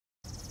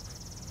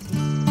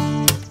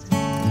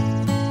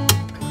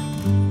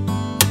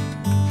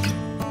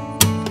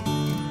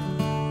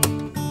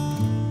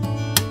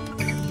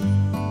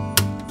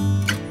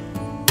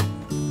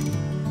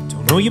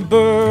your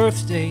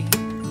birthday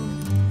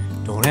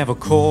don't have a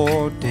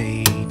court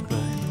date,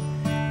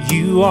 but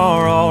you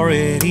are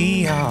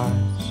already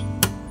ours.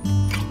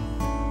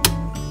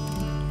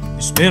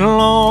 It's been a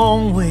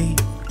long way.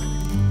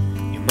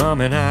 Your mom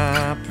and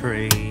I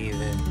pray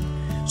that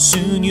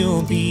soon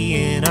you'll be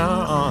in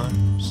our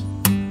arms.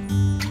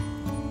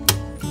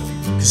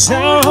 'Cause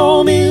our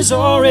home is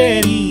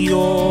already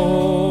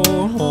your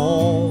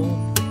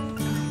home.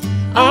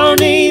 Our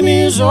name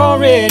is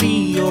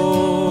already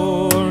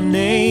your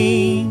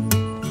name.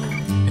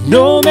 And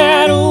no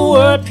matter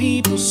what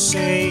people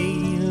say,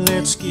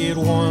 let's get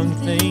one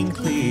thing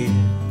clear.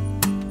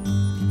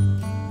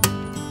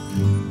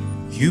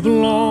 You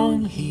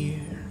belong here.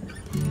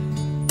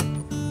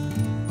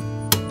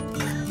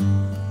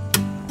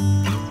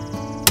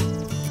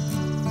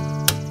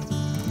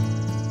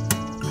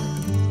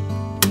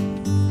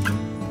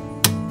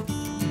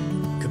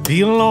 Could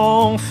be a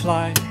long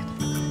flight,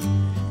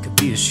 could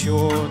be a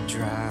short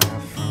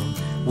drive from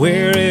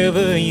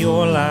wherever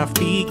your life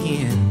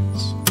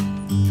begins.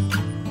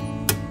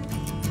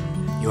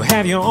 You'll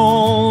have your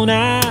own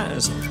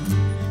eyes,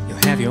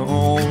 you'll have your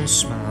own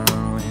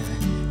smile,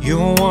 and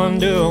you'll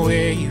wonder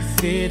where you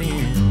fit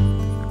in.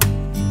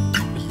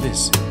 But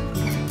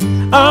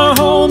listen, our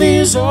home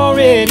is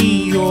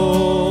already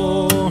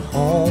your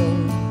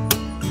home,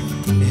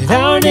 and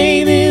our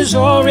name is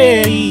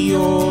already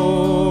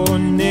your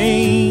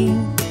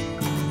name.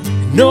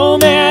 And no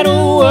matter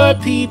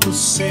what people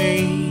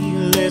say,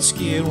 let's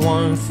get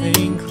one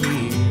thing clear.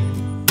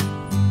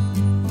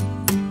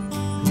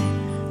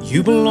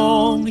 You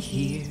belong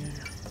here.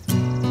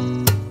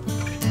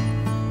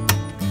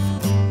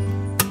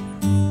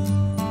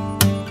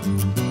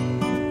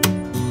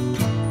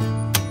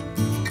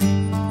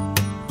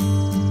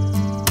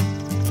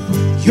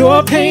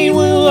 Your pain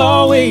will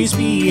always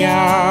be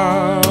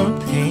our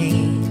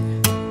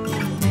pain,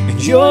 and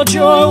your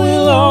joy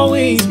will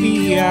always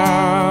be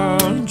our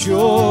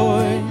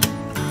joy.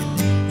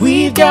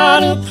 We've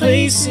got a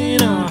place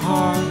in our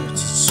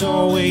hearts, it's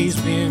always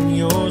been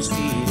yours,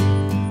 dear.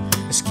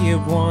 Let's get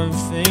one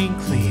thing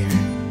clear,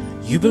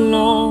 you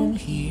belong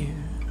here.